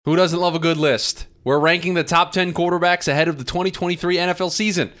Who doesn't love a good list? We're ranking the top 10 quarterbacks ahead of the 2023 NFL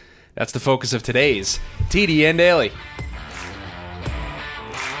season. That's the focus of today's TDN Daily.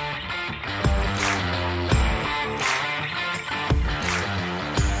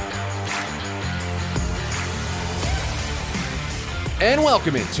 And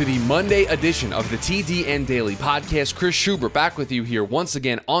welcome into the Monday edition of the TDN Daily podcast. Chris Schubert back with you here once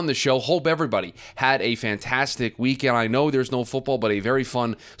again on the show. Hope everybody had a fantastic weekend. I know there's no football, but a very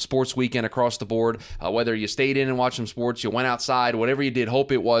fun sports weekend across the board. Whether you stayed in and watched some sports, you went outside, whatever you did,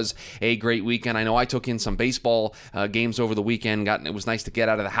 hope it was a great weekend. I know I took in some baseball games over the weekend. It was nice to get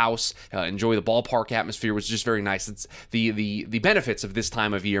out of the house, enjoy the ballpark atmosphere. It was just very nice. It's the benefits of this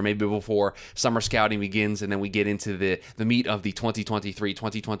time of year, maybe before summer scouting begins, and then we get into the meat of the 2024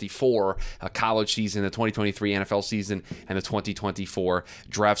 college season, the 2023 NFL season, and the 2024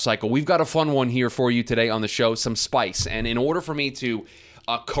 draft cycle. We've got a fun one here for you today on the show, some spice. And in order for me to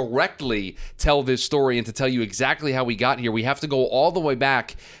correctly tell this story and to tell you exactly how we got here, we have to go all the way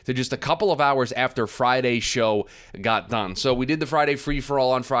back to just a couple of hours after Friday's show got done. So we did the Friday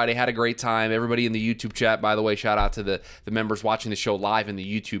free-for-all on Friday, had a great time. Everybody in the YouTube chat, by the way, shout out to the members watching the show live in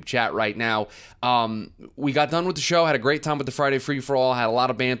the YouTube chat right now. We got done with the show, had a great time with the Friday free-for-all, had a lot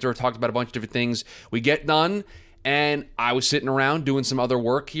of banter, talked about a bunch of different things. We get done, and I was sitting around doing some other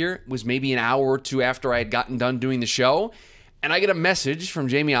work here. It was maybe an hour or two after I had gotten done doing the show, and I get a message from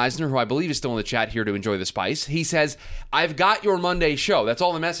Jamie Eisner, who I believe is still in the chat here to enjoy the spice. He says, "I've got your Monday show." That's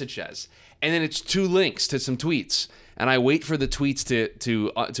all the message says. And then it's two links to some tweets. And I wait for the tweets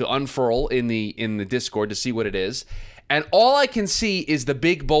to unfurl in the Discord to see what it is. And all I can see is the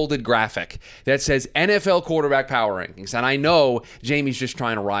big bolded graphic that says NFL quarterback power rankings. And I know Jamie's just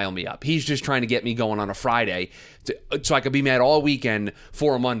trying to rile me up. He's just trying to get me going on a Friday so I could be mad all weekend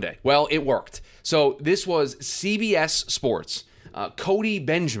for a Monday. Well, it worked. So this was CBS Sports. Cody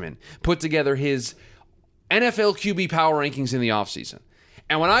Benjamin put together his NFL QB power rankings in the offseason.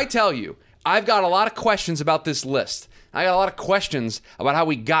 And when I tell you, I've got a lot of questions about this list. I got a lot of questions about how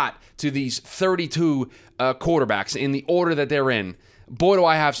we got to these 32 quarterbacks in the order that they're in. Boy, do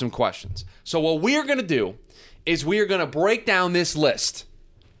I have some questions. So what we're going to do is we're going to break down this list.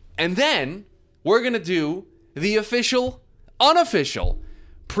 And then we're going to do the official, unofficial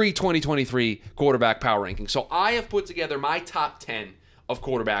Pre-2023 quarterback power ranking. So I have put together my top 10 of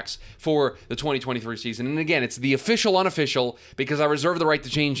quarterbacks for the 2023 season. And again, it's the official, unofficial, because I reserve the right to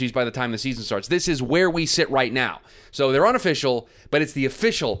change these by the time the season starts. This is where we sit right now. So they're unofficial, but it's the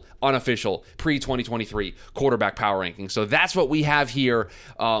official, unofficial Pre-2023 quarterback power ranking. So that's what we have here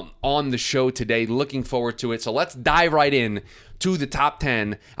on the show today. Looking forward to it. So let's dive right in to the top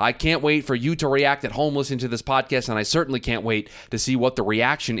 10. I can't wait for you to react at home listening to this podcast, and I certainly can't wait to see what the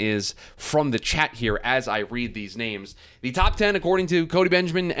reaction is from the chat here as I read these names. The top 10, according to Cody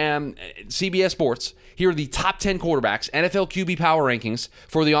Benjamin and CBS Sports, here are the top 10 quarterbacks, NFL QB power rankings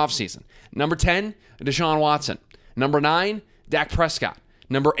for the offseason. Number 10, Deshaun Watson. Number 9, Dak Prescott.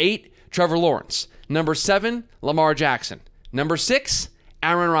 Number 8, Trevor Lawrence. Number 7, Lamar Jackson. Number 6,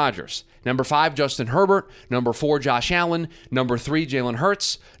 Aaron Rodgers. Number 5, Justin Herbert. Number 4, Josh Allen. Number 3, Jalen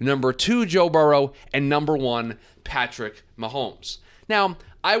Hurts. Number 2, Joe Burrow. And number 1, Patrick Mahomes. Now,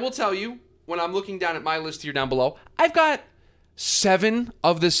 I will tell you, when I'm looking down at my list here down below, I've got 7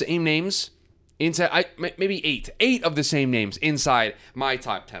 of the same names inside, maybe 8 of the same names inside my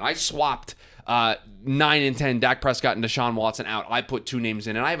top 10. I swapped 9 and 10, Dak Prescott and Deshaun Watson out. I put 2 names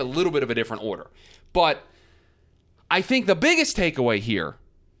in, and I have a little bit of a different order. But I think the biggest takeaway here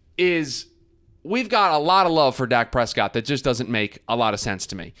is we've got a lot of love for Dak Prescott that just doesn't make a lot of sense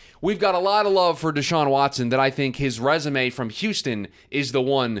to me. We've got a lot of love for Deshaun Watson that I think his resume from Houston is the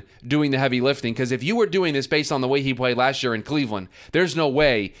one doing the heavy lifting, because if you were doing this based on the way he played last year in Cleveland, there's no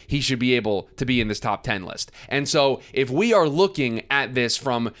way he should be able to be in this top 10 list. And so if we are looking at this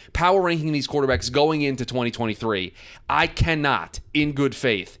from power ranking these quarterbacks going into 2023, I cannot, in good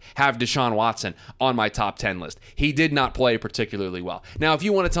faith, have Deshaun Watson on my top 10 list. He did not play particularly well. Now, if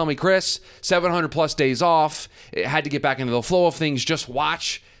you want to tell me, Chris, 700 plus days off, had to get back into the flow of things, just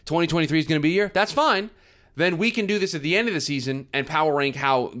watch, 2023 is going to be a year, that's fine. Then we can do this at the end of the season and power rank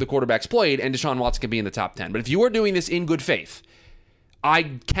how the quarterbacks played, and Deshaun Watson can be in the top 10. But if you are doing this in good faith, I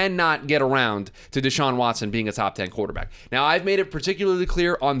cannot get around to Deshaun Watson being a top 10 quarterback. Now, I've made it particularly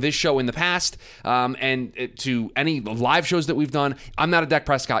clear on this show in the past, and to any live shows that we've done, I'm not a Dak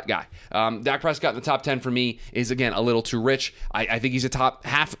Prescott guy. Dak Prescott in the top 10 for me is, again, a little too rich. I think he's a top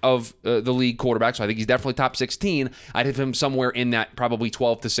half of the league quarterback, so I think he's definitely top 16. I'd have him somewhere in that probably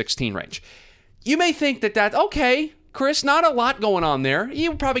 12 to 16 range. You may think that that's okay. Chris, not a lot going on there.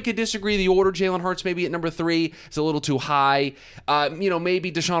 You probably could disagree the order. Jalen Hurts maybe at number 3 is a little too high.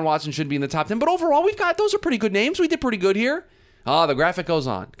 Maybe Deshaun Watson should be in the top 10. But overall, those are pretty good names. We did pretty good here. The graphic goes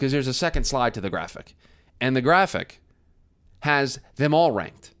on because there's a second slide to the graphic. And the graphic has them all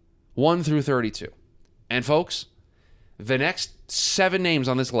ranked 1 through 32. And folks, the next 7 names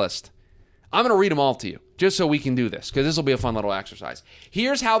on this list, I'm going to read them all to you just so we can do this because this will be a fun little exercise.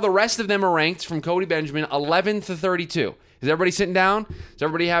 Here's how the rest of them are ranked from Cody Benjamin, 11 to 32. Is everybody sitting down? Does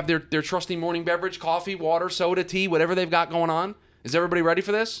everybody have their trusty morning beverage, coffee, water, soda, tea, whatever they've got going on? Is everybody ready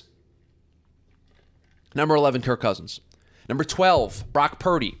for this? Number 11, Kirk Cousins. Number 12, Brock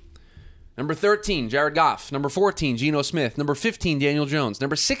Purdy. Number 13, Jared Goff. Number 14, Geno Smith. Number 15, Daniel Jones.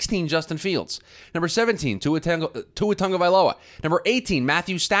 Number 16, Justin Fields. Number 17, Tua Tagovailoa. Number 18,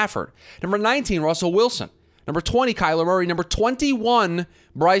 Matthew Stafford. Number 19, Russell Wilson. Number 20, Kyler Murray. Number 21,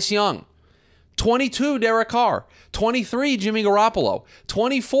 Bryce Young. 22, Derek Carr. 23, Jimmy Garoppolo.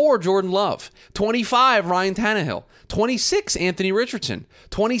 24, Jordan Love. 25, Ryan Tannehill. 26, Anthony Richardson.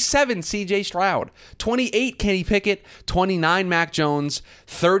 27, C.J. Stroud. 28, Kenny Pickett. 29, Mac Jones.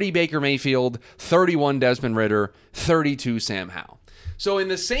 30, Baker Mayfield. 31, Desmond Ridder. 32, Sam Howell. So in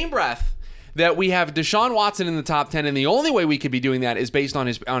the same breath that we have Deshaun Watson in the top 10, and the only way we could be doing that is based on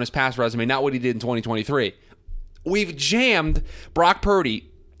his past resume, not what he did in 2023. We've jammed Brock Purdy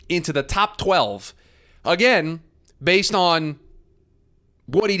into the top 12, again, based on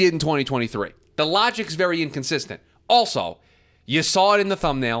what he did in 2023. The logic's very inconsistent. Also, you saw it in the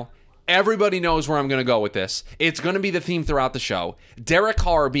thumbnail. Everybody knows where I'm going to go with this. It's going to be the theme throughout the show. Derek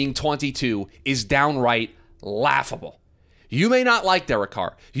Carr being 22 is downright laughable. You may not like Derek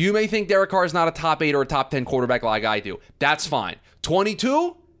Carr. You may think Derek Carr is not a top 8 or a top 10 quarterback like I do. That's fine.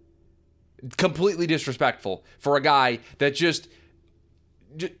 22? Completely disrespectful for a guy that just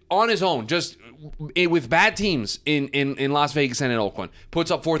on his own, just with bad teams in Las Vegas and in Oakland, puts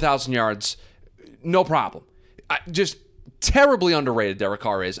up 4,000 yards, no problem. Just terribly underrated Derek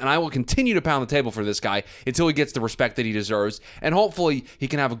Carr is, and I will continue to pound the table for this guy until he gets the respect that he deserves, and hopefully he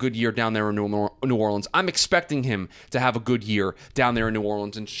can have a good year down there in New Orleans. I'm expecting him to have a good year down there in New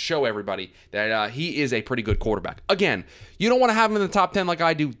Orleans and show everybody that he is a pretty good quarterback. Again, you don't want to have him in the top 10 like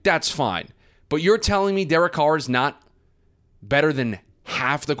I do, that's fine. But you're telling me Derek Carr is not better than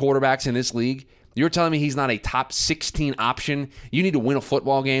half the quarterbacks in this league? You're telling me he's not a top 16 option? You need to win a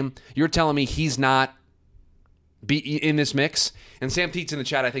football game? You're telling me he's not be in this mix? And Sam Teets in the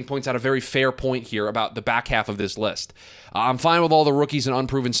chat, I think, points out a very fair point here about the back half of this list. I'm fine with all the rookies and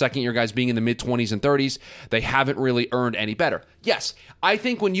unproven second-year guys being in the mid-20s and 30s. They haven't really earned any better. Yes, I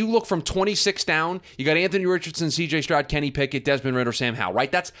think when you look from 26 down, you got Anthony Richardson, C.J. Stroud, Kenny Pickett, Desmond Ridder, Sam Howell,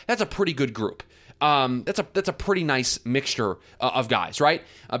 right? That's a pretty good group. That's a pretty nice mixture of guys, right?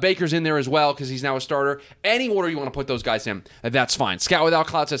 Baker's in there as well because he's now a starter. Any order you want to put those guys in, that's fine. Scout Without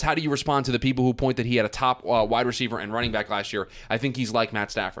Cloud says, how do you respond to the people who point that he had a top wide receiver and running back last year? I think he's like Matt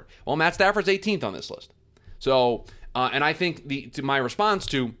Stafford. Well, Matt Stafford's 18th on this list. So, and I think my response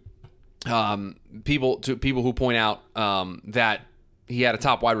to people who point out that he had a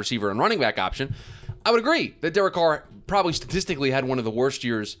top wide receiver and running back option, I would agree that Derek Carr probably statistically had one of the worst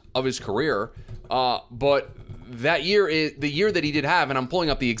years of his career. But that year, the year that he did have, and I'm pulling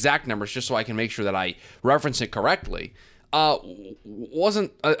up the exact numbers just so I can make sure that I reference it correctly,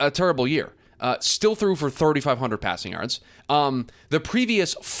 wasn't a terrible year. Still threw for 3,500 passing yards. The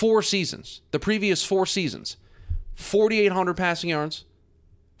previous four seasons, 4,800 passing yards,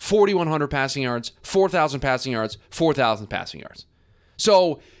 4,100 passing yards, 4,000 passing yards, 4,000 passing yards.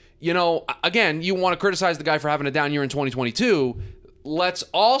 So, again, you want to criticize the guy for having a down year in 2022. Let's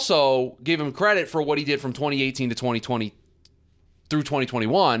also give him credit for what he did from 2018 to 2020 through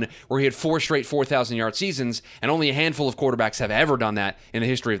 2021, where he had 4 straight 4,000-yard seasons, and only a handful of quarterbacks have ever done that in the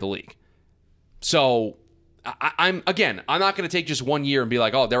history of the league. So, I'm not going to take just 1 year and be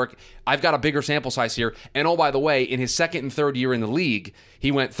like, oh, Derek, I've got a bigger sample size here. And oh, by the way, in his second and third year in the league,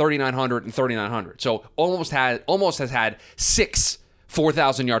 he went 3,900 and 3,900. So almost has had 6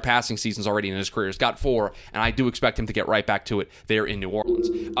 4,000-yard passing seasons already in his career. He's got 4, and I do expect him to get right back to it there in New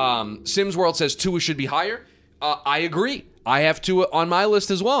Orleans. Sims World says Tua should be higher. I agree. I have Tua on my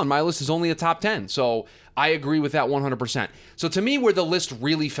list as well, and my list is only a top 10. So I agree with that 100%. So to me, where the list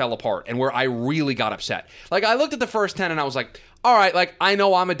really fell apart and where I really got upset, like I looked at the first 10 and I was like, all right, like I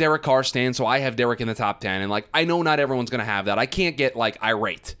know I'm a Derek Carr stan, so I have Derek in the top 10, and like I know not everyone's going to have that. I can't get like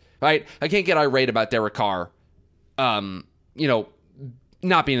irate, right? I can't get irate about Derek Carr,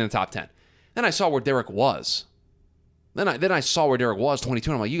 not being in the top 10. Then I saw where Derek was. Then I saw where Derek was,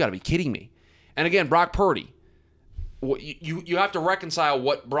 22, and I'm like, you got to be kidding me. And again, Brock Purdy. You have to reconcile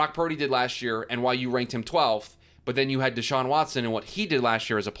what Brock Purdy did last year and why you ranked him 12th but then you had Deshaun Watson and what he did last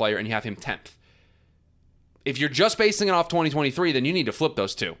year as a player, and you have him 10th. If you're just basing it off 2023, then you need to flip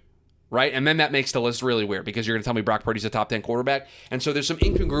those two, right? And then that makes the list really weird because you're going to tell me Brock Purdy's a top 10 quarterback. And so there's some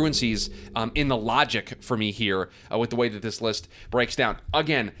incongruencies in the logic for me here with the way that this list breaks down.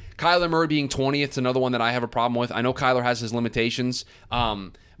 Again, Kyler Murray being 20th is another one that I have a problem with. I know Kyler has his limitations,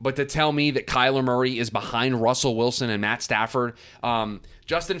 but to tell me that Kyler Murray is behind Russell Wilson and Matt Stafford,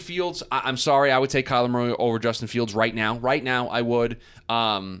 Justin Fields, I'm sorry, I would take Kyler Murray over Justin Fields right now. Right now, I would.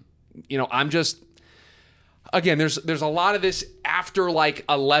 I'm just... Again, there's a lot of this after like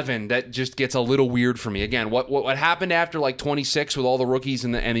 11 that just gets a little weird for me. Again, what happened after like 26 with all the rookies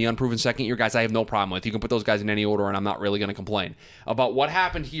and the unproven second year guys, I have no problem with. You can put those guys in any order, and I'm not really going to complain. About what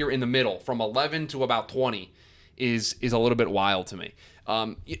happened here in the middle from 11 to about 20 is a little bit wild to me.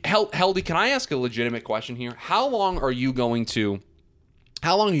 Heldy, can I ask a legitimate question here? How long are you going to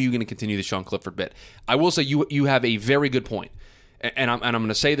continue the Sean Clifford bit? I will say you have a very good point. And I'm going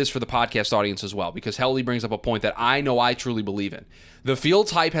to say this for the podcast audience as well, because Heldy brings up a point that I know I truly believe in. The Fields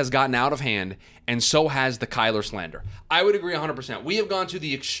hype has gotten out of hand, and so has the Kyler slander. I would agree 100%. We have gone to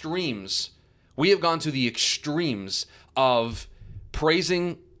the extremes. Of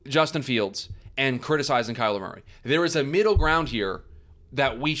praising Justin Fields and criticizing Kyler Murray. There is a middle ground here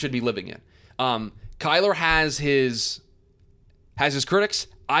that we should be living in. Kyler has his critics.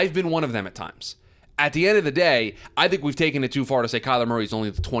 I've been one of them at times. At the end of the day, I think we've taken it too far to say Kyler Murray is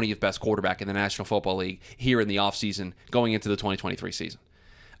only the 20th best quarterback in the National Football League here in the offseason going into the 2023 season.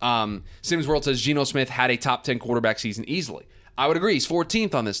 Sims World says Geno Smith had a top 10 quarterback season easily. I would agree. He's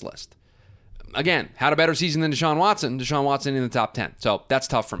 14th on this list. Again, had a better season than Deshaun Watson. Deshaun Watson in the top 10. So that's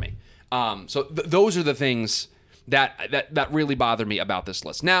tough for me. Those are the things that really bother me about this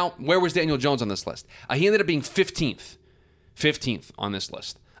list. Now, where was Daniel Jones on this list? He ended up being 15th on this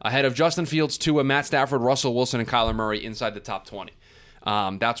list. Ahead of Justin Fields, Tua, Matt Stafford, Russell Wilson, and Kyler Murray inside the top 20.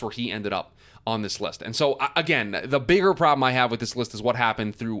 That's where he ended up on this list. And so, again, the bigger problem I have with this list is what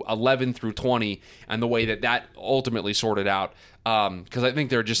happened through 11 through 20 and the way that ultimately sorted out. Because I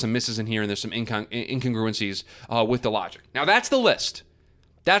think there are just some misses in here and there's some incongruencies with the logic. Now, that's the list.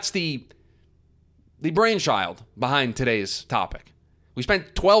 That's the brainchild behind today's topic. We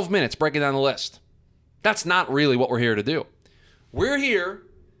spent 12 minutes breaking down the list. That's not really what we're here to do. We're here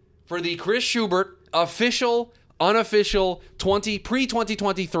for the Chris Schubert official, unofficial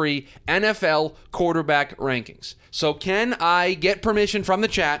pre-2023 NFL quarterback rankings. So can I get permission from the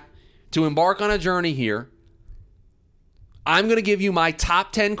chat to embark on a journey here? I'm going to give you my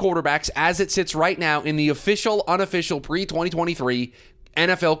top 10 quarterbacks as it sits right now in the official, unofficial pre-2023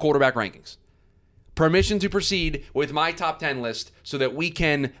 NFL quarterback rankings. Permission to proceed with my top 10 list so that we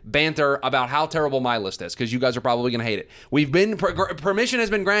can banter about how terrible my list is, because you guys are probably going to hate it. Permission has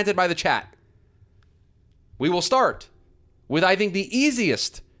been granted by the chat. We will start with, I think, the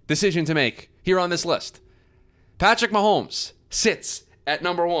easiest decision to make here on this list. Patrick Mahomes sits at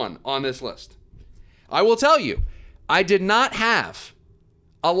number 1 on this list. I will tell you, I did not have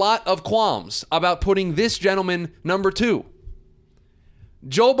a lot of qualms about putting this gentleman number 2.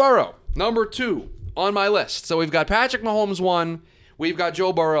 Joe Burrow, number 2. On my list. So we've got Patrick Mahomes 1. We've got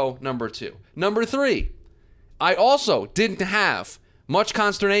Joe Burrow number 2. Number 3, I also didn't have much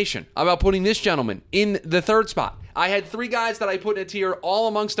consternation about putting this gentleman in the 3rd spot. I had 3 guys that I put in a tier all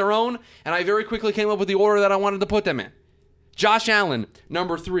amongst their own, and I very quickly came up with the order that I wanted to put them in. Josh Allen,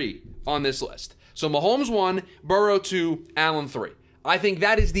 number 3 on this list. So Mahomes 1, Burrow 2, Allen 3. I think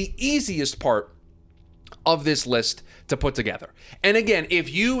that is the easiest part of this list to put together. And again,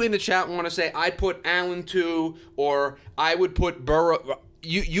 if you in the chat want to say I put Allen 2 or I would put Burrow,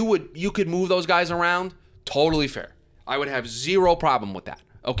 you could move those guys around. Totally fair. I would have zero problem with that.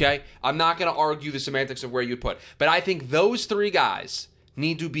 Okay? I'm not going to argue the semantics of where you put. But I think those 3 guys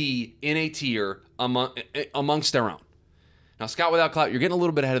need to be in a tier amongst their own. Now, Scott Without Clout, you're getting a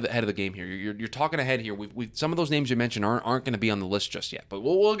little bit ahead of the game here. You're talking ahead here. Some of those names you mentioned aren't going to be on the list just yet, but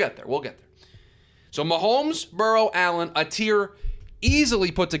we'll get there. We'll get there. So Mahomes, Burrow, Allen, a tier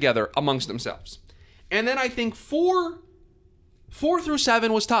easily put together amongst themselves. And then I think 4 through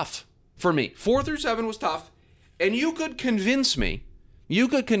 7 was tough for me. 4 through 7 was tough, and you could convince me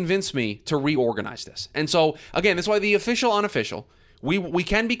to reorganize this. And so, again, that's why the official, unofficial, we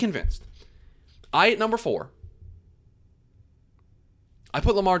can be convinced. At number 4, I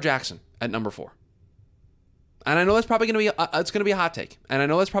put Lamar Jackson at number 4. And I know that's probably going to be a hot take. And I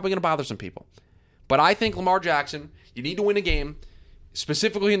know that's probably going to bother some people. But I think Lamar Jackson, you need to win a game,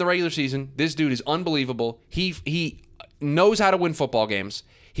 specifically in the regular season. This dude is unbelievable. He knows how to win football games.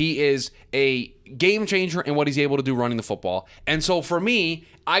 He is a game changer in what he's able to do running the football. And so for me,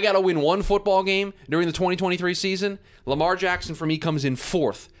 I got to win one football game during the 2023 season. Lamar Jackson, for me, comes in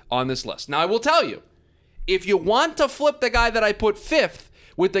 4th on this list. Now, I will tell you, if you want to flip the guy that I put 5th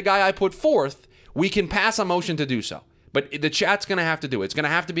with the guy I put 4th, we can pass a motion to do so. But the chat's going to have to do it. It's going to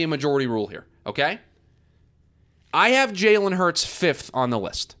have to be a majority rule here, okay? I have Jalen Hurts 5th on the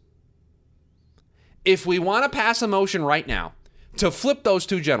list. If we want to pass a motion right now to flip those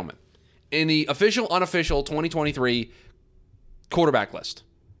two gentlemen in the official, unofficial 2023 quarterback list,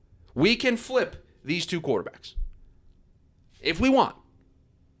 we can flip these two quarterbacks if we want.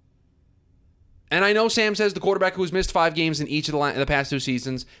 And I know Sam says the quarterback who's missed 5 games in each of the past 2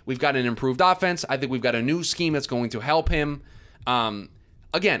 seasons, we've got an improved offense. I think we've got a new scheme that's going to help him.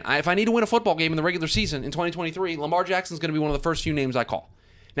 Again, if I need to win a football game in the regular season in 2023, Lamar Jackson's going to be one of the first few names I call.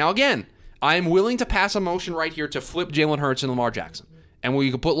 Now, again, I'm willing to pass a motion right here to flip Jalen Hurts and Lamar Jackson. And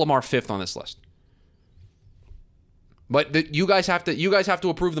we could put Lamar 5th on this list. But you guys have to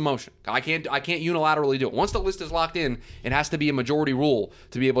approve the motion. I can't unilaterally do it. Once the list is locked in, it has to be a majority rule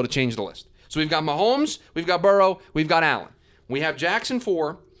to be able to change the list. So we've got Mahomes, we've got Burrow, we've got Allen. We have Jackson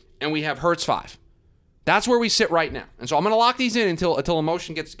 4, and we have Hurts 5. That's where we sit right now. And so I'm going to lock these in until a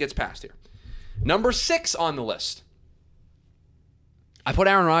motion gets passed here. Number 6 on the list. I put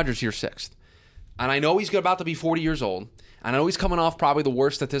Aaron Rodgers here 6th. And I know he's about to be 40 years old. And I know he's coming off probably the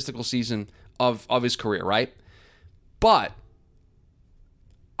worst statistical season of his career, right? But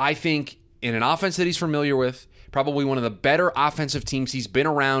I think in an offense that he's familiar with, probably one of the better offensive teams he's been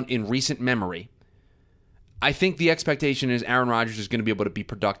around in recent memory, I think the expectation is Aaron Rodgers is going to be able to be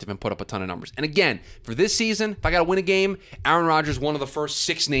productive and put up a ton of numbers. And again, for this season, if I got to win a game, Aaron Rodgers is one of the first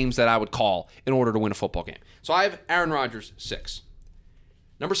 6 names that I would call in order to win a football game. So I have Aaron Rodgers 6.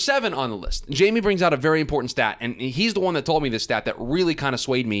 Number 7 on the list. Jamie brings out a very important stat, and he's the one that told me this stat that really kind of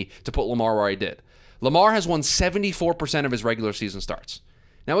swayed me to put Lamar where I did. Lamar has won 74% of his regular season starts.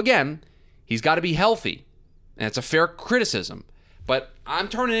 Now again, he's got to be healthy. And it's a fair criticism. But I'm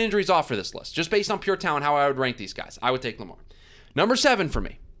turning injuries off for this list. Just based on pure talent, how I would rank these guys. I would take Lamar. Number 7 for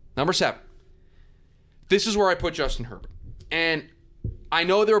me. Number 7. This is where I put Justin Herbert. And I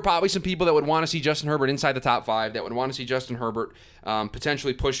know there are probably some people that would want to see Justin Herbert inside the top 5, that would want to see Justin Herbert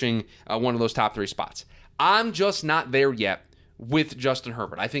potentially pushing one of those top 3 spots. I'm just not there yet with Justin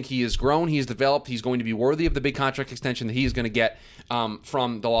Herbert. I think he has grown, he has developed, he's going to be worthy of the big contract extension that he is going to get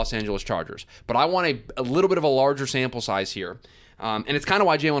from the Los Angeles Chargers. But I want a little bit of a larger sample size here. And it's kind of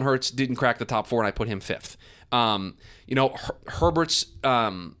why Jalen Hurts didn't crack the top 4 and I put him 5th. Herbert's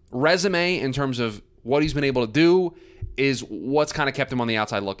resume in terms of what he's been able to do is what's kind of kept him on the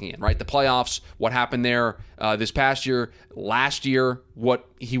outside looking in, right? The playoffs, what happened there this past year, last year,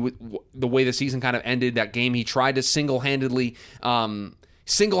 the way the season kind of ended, that game he tried to single-handedly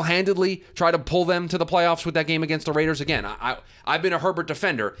try to pull them to the playoffs with that game against the Raiders. Again, I've been a Herbert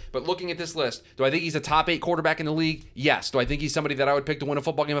defender, but looking at this list, do I think he's a top 8 quarterback in the league? Yes. Do I think he's somebody that I would pick to win a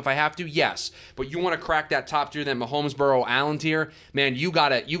football game if I have to? Yes. But you want to crack that top tier, that Mahomes, Burrow, Allen tier, man, you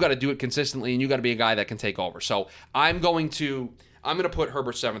gotta do it consistently, and you gotta be a guy that can take over. So I'm going to put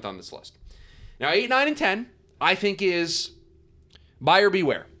Herbert 7th on this list. Now 8, 9, and 10, I think is buyer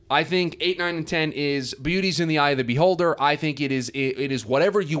beware. I think 8, 9, and 10 is beauty's in the eye of the beholder. I think it is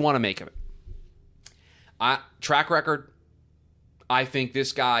whatever you want to make of it. Track record, I think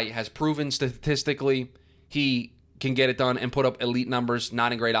this guy has proven statistically he can get it done and put up elite numbers,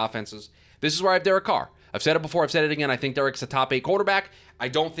 not in great offenses. This is where I have Derek Carr. I've said it before, I've said it again. I think Derek's a top 8 quarterback. I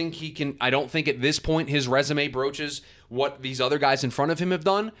don't think at this point his resume broaches what these other guys in front of him have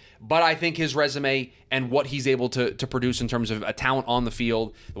done, but I think his resume and what he's able to produce in terms of a talent on the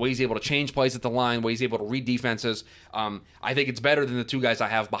field, the way he's able to change plays at the line, the way he's able to read defenses, I think it's better than the 2 guys I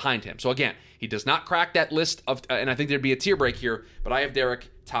have behind him. So again, he does not crack that list of, and I think there'd be a tier break here, but I have Derek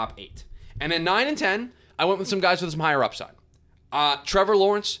top 8. And then 9 and 10, I went with some guys with some higher upside. Trevor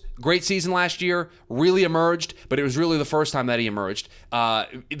Lawrence, great season last year, really emerged, but it was really the first time that he emerged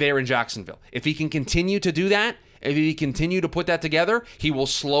there in Jacksonville. If he can continue to do that, if he continue to put that together, he will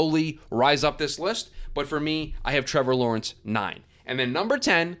slowly rise up this list. But for me, I have Trevor Lawrence 9. And then number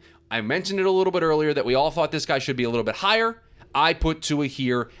 10, I mentioned it a little bit earlier that we all thought this guy should be a little bit higher. I put Tua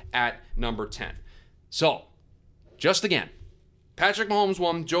here at number 10. So, just again, Patrick Mahomes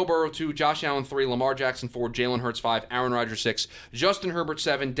 1, Joe Burrow 2, Josh Allen 3, Lamar Jackson 4, Jalen Hurts 5, Aaron Rodgers 6, Justin Herbert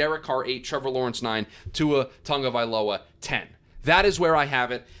 7, Derek Carr 8, Trevor Lawrence 9, Tua Tagovailoa 10. that is where I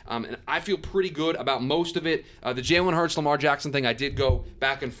have it, and I feel pretty good about most of it. The Jalen Hurts, Lamar Jackson thing I did go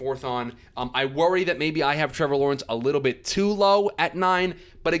back and forth on. I worry that maybe I have Trevor Lawrence a little bit too low at 9,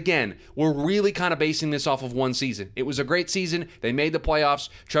 but again, we're really kind of basing this off of one season. It was a great season. They made the playoffs.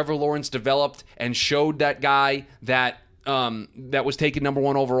 Trevor Lawrence developed and showed that guy that was taken number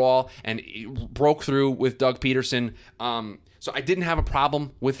 1 overall and broke through with Doug Peterson. So I didn't have a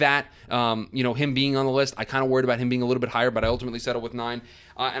problem with that. Him being on the list, I kind of worried about him being a little bit higher, but I ultimately settled with 9.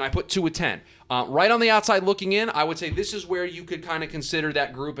 And I put 2 with 10. Right on the outside looking in, I would say this is where you could kind of consider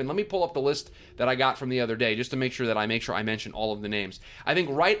that group. And let me pull up the list that I got from the other day just to make sure I mention all of the names. I think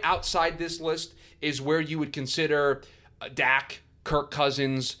right outside this list is where you would consider Dak, Kirk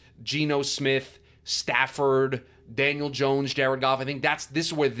Cousins, Geno Smith, Stafford, Daniel Jones, Jared Goff. I think this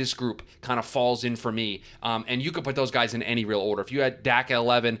is where this group kind of falls in for me. And you could put those guys in any real order. If you had Dak at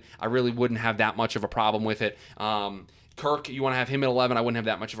 11, I really wouldn't have that much of a problem with it. Kirk, you want to have him at 11, I wouldn't have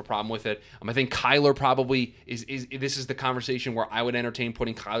that much of a problem with it. I think Kyler probably is this is the conversation where I would entertain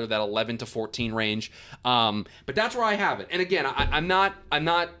putting Kyler that 11 to 14 range. But that's where I have it. And again, I'm not.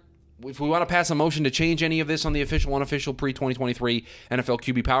 If we want to pass a motion to change any of this on the official, unofficial pre-2023 NFL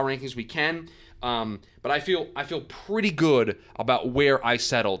QB power rankings, we can. But I feel pretty good about where I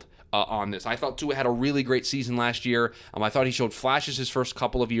settled on this. I thought Tua had a really great season last year. I thought he showed flashes his first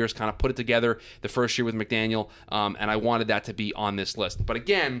couple of years, kind of put it together the first year with McDaniel, and I wanted that to be on this list. But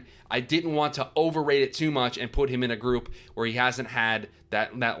again, I didn't want to overrate it too much and put him in a group where he hasn't had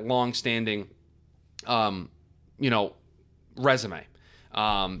that long-standing, resume.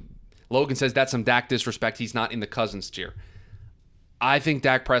 Logan says that's some Dak disrespect. He's not in the Cousins tier. I think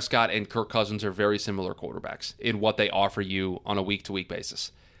Dak Prescott and Kirk Cousins are very similar quarterbacks in what they offer you on a week-to-week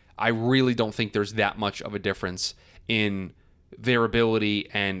basis. I really don't think there's that much of a difference in their ability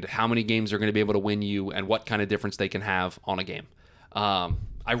and how many games they're going to be able to win you and what kind of difference they can have on a game.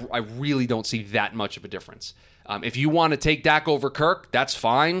 I really don't see that much of a difference. If you want to take Dak over Kirk, that's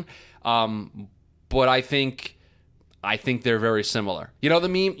fine. But I think they're very similar. You know the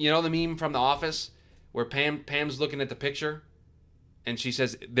meme from The Office where Pam's looking at the picture and she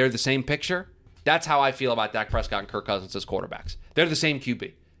says they're the same picture? That's how I feel about Dak Prescott and Kirk Cousins as quarterbacks. They're the same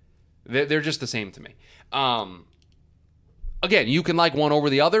QB. They're just the same to me. Again, you can like one over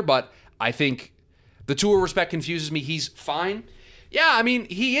the other, but I think the Tua respect confuses me. He's fine. Yeah, I mean,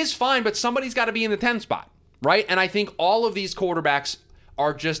 he is fine, but somebody's got to be in the 10th spot, right? And I think all of these quarterbacks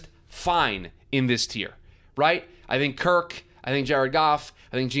are just fine in this tier, right? I think Kirk, I think Jared Goff,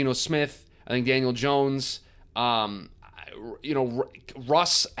 I think Geno Smith, I think Daniel Jones.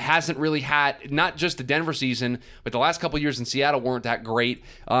 Russ hasn't really had, not just the Denver season, but the last couple of years in Seattle weren't that great.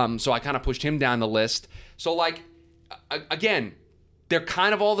 So I kind of pushed him down the list. So, again, they're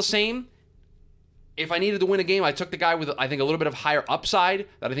kind of all the same. If I needed to win a game, I took the guy with, I think, a little bit of higher upside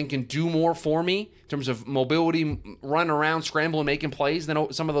that I think can do more for me in terms of mobility, running around, scrambling, making plays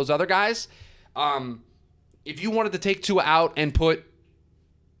than some of those other guys. If you wanted to take Tua out and put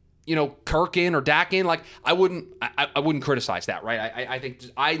Kirk in or Dak in, I wouldn't criticize that, right? I think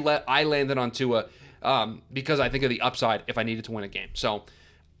I landed on Tua because I think of the upside if I needed to win a game. So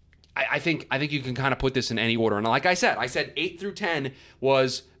I think you can kind of put this in any order. And like I said 8 through 10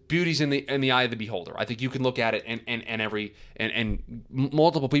 was beauties in the eye of the beholder. I think you can look at it and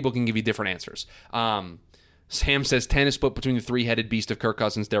multiple people can give you different answers. Sam says 10 is split between the three-headed beast of Kirk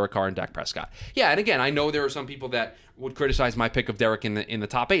Cousins, Derek Carr, and Dak Prescott. Yeah, and again, I know there are some people that would criticize my pick of Derek in the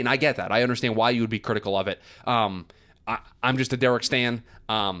top 8, and I get that. I understand why you would be critical of it. I'm just a Derek stan.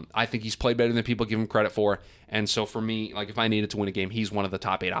 I think he's played better than people give him credit for, and so for me, if I needed to win a game, he's one of the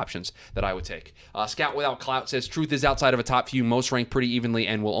top 8 options that I would take. Scout Without Clout says, truth is outside of a top few, most ranked pretty evenly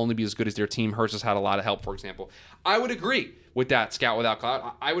and will only be as good as their team. Hurts has had a lot of help, for example. I would agree with that, Scout Without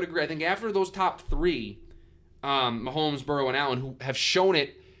Clout. I would agree. I think after those top 3, Mahomes, Burrow, and Allen, who have shown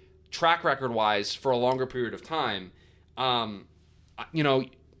it track record-wise for a longer period of time,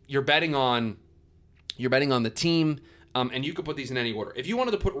 you're betting on the team, and you could put these in any order. If you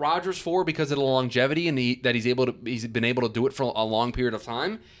wanted to put Rodgers 4 because of the longevity and that he's been able to do it for a long period of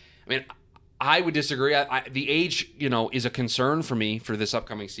time, I mean, I would disagree. The age, is a concern for me for this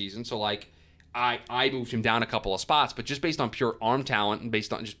upcoming season. So I moved him down a couple of spots, but just based on pure arm talent and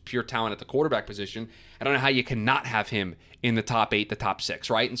based on just pure talent at the quarterback position, I don't know how you cannot have him in the top 8, the top 6,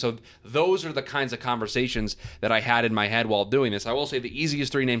 right? And so those are the kinds of conversations that I had in my head while doing this. I will say the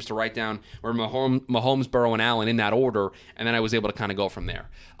easiest 3 names to write down were Mahomes, Burrow, and Allen in that order, and then I was able to kind of go from there.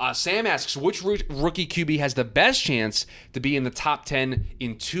 Sam asks, which rookie QB has the best chance to be in the top 10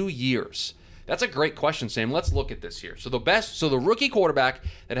 in 2 years? That's a great question, Sam. Let's look at this here. So the rookie quarterback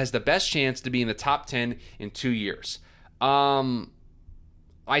that has the best chance to be in the top 10 in 2 years.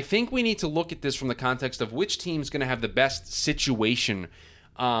 I think we need to look at this from the context of which team's going to have the best situation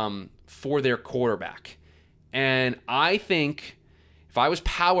for their quarterback. And I think if I was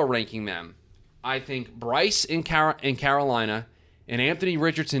power ranking them, I think Bryce in Carolina and Anthony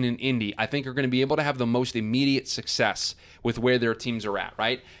Richardson in Indy, I think are going to be able to have the most immediate success with where their teams are at,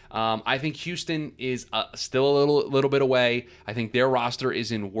 right? I think Houston is still a little bit away. I think their roster is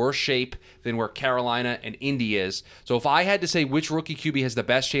in worse shape than where Carolina and Indy is. So if I had to say which rookie QB has the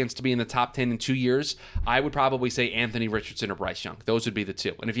best chance to be in the top 10 in 2 years, I would probably say Anthony Richardson or Bryce Young. Those would be the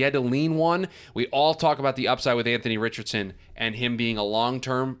two. And if you had to lean one, we all talk about the upside with Anthony Richardson and him being a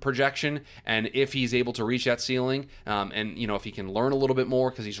long-term projection, and if he's able to reach that ceiling, and if he can learn a little bit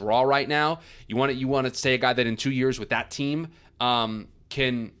more because he's raw right now, you want to say a guy that in 2 years with that team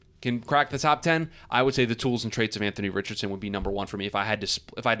can crack the top 10. I would say the tools and traits of Anthony Richardson would be number one for me. If I had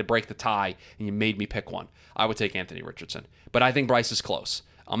to break the tie and you made me pick one, I would take Anthony Richardson. But I think Bryce is close.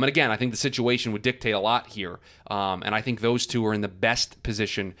 And again, I think the situation would dictate a lot here, and I think those two are in the best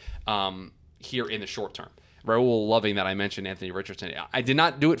position here in the short term. Raul loving that I mentioned Anthony Richardson. I did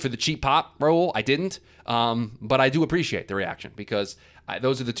not do it for the cheap pop, Raul. I didn't. But I do appreciate the reaction because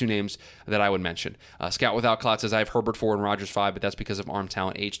those are the two names that I would mention. Scout Without Clout says I have Herbert 4 and Rodgers 5, but that's because of arm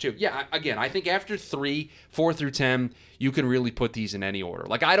talent, age 2. Yeah, again, I think after 3, 4 through 10, you can really put these in any order.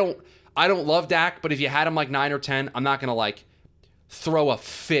 Like I don't love Dak, but if you had him like 9 or 10, I'm not going to throw a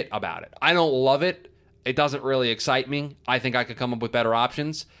fit about it. I don't love it. It doesn't really excite me. I think I could come up with better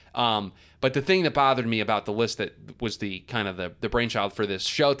options. But the thing that bothered me about the list that was the kind of the brainchild for this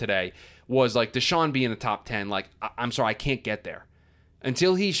show today was Deshaun being a top 10. I'm sorry, I can't get there.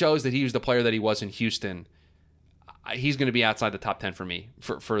 Until he shows that he was the player that he was in Houston, he's going to be outside the top 10 for me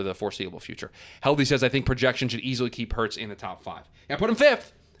for the foreseeable future. Heldy says, I think projection should easily keep Hurts in the top 5. Yeah, I put him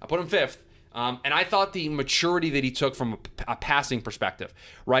fifth. And I thought the maturity that he took from a passing perspective,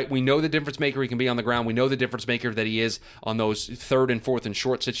 right? We know the difference maker he can be on the ground. We know the difference maker that he is on those 3rd and 4th and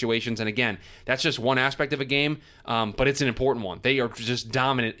short situations. And again, that's just one aspect of a game, but it's an important one. They are just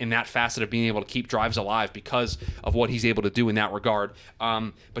dominant in that facet of being able to keep drives alive because of what he's able to do in that regard.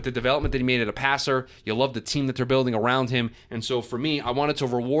 But the development that he made as a passer, you love the team that they're building around him. And so for me, I wanted to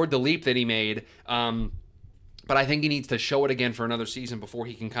reward the leap that he made. But I think he needs to show it again for another season before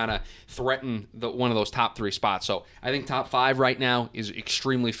he can kind of threaten one of those top 3 spots. So I think top 5 right now is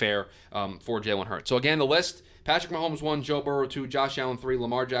extremely fair for Jalen Hurts. So again, the list: Patrick Mahomes 1, Joe Burrow 2, Josh Allen 3,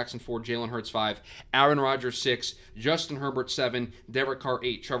 Lamar Jackson 4, Jalen Hurts 5, Aaron Rodgers 6, Justin Herbert 7, Derek Carr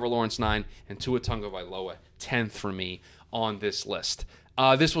 8, Trevor Lawrence 9, and Tua Tagovailoa 10th for me on this list.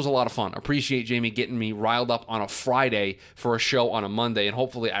 This was a lot of fun. Appreciate Jamie getting me riled up on a Friday for a show on a Monday, and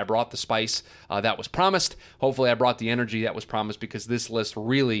hopefully I brought the spice that was promised. Hopefully I brought the energy that was promised, because this list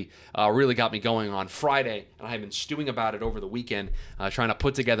really got me going on Friday, and I have been stewing about it over the weekend, trying to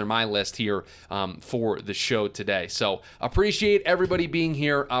put together my list here for the show today. So appreciate everybody being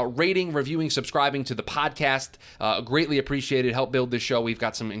here, rating, reviewing, subscribing to the podcast. Greatly appreciated. Help build this show. We've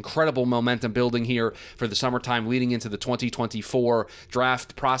got some incredible momentum building here for the summertime leading into the 2024 draft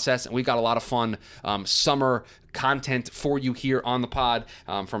process, and we've got a lot of fun summer content for you here on the pod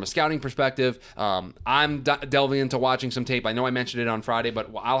from a scouting perspective. I'm delving into watching some tape. I know I mentioned it on Friday, but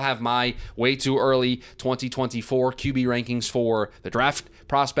I'll have my way too early 2024 QB rankings for the draft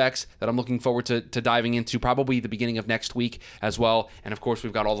prospects that I'm looking forward to diving into probably the beginning of next week as well. And of course,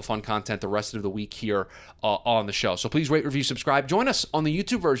 we've got all the fun content the rest of the week here on the show. So please rate, review, subscribe. Join us on the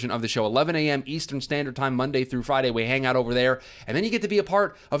YouTube version of the show, 11 a.m. Eastern Standard Time, Monday through Friday. We hang out over there, and then you get to be a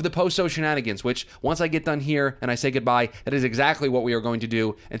part of the post-show shenanigans, which once I get done here and I say goodbye, that is exactly what we are going to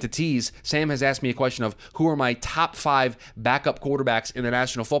do. And to tease, Sam has asked me a question of who are my top 5 backup quarterbacks in the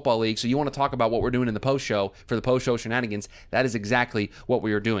National Football League. So you want to talk about what we're doing in the post-show for the post-show shenanigans? That is exactly what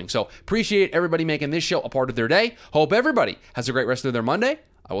we are doing. So appreciate everybody making this show a part of their day. Hope everybody has a great rest of their Monday.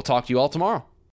 I will talk to you all tomorrow.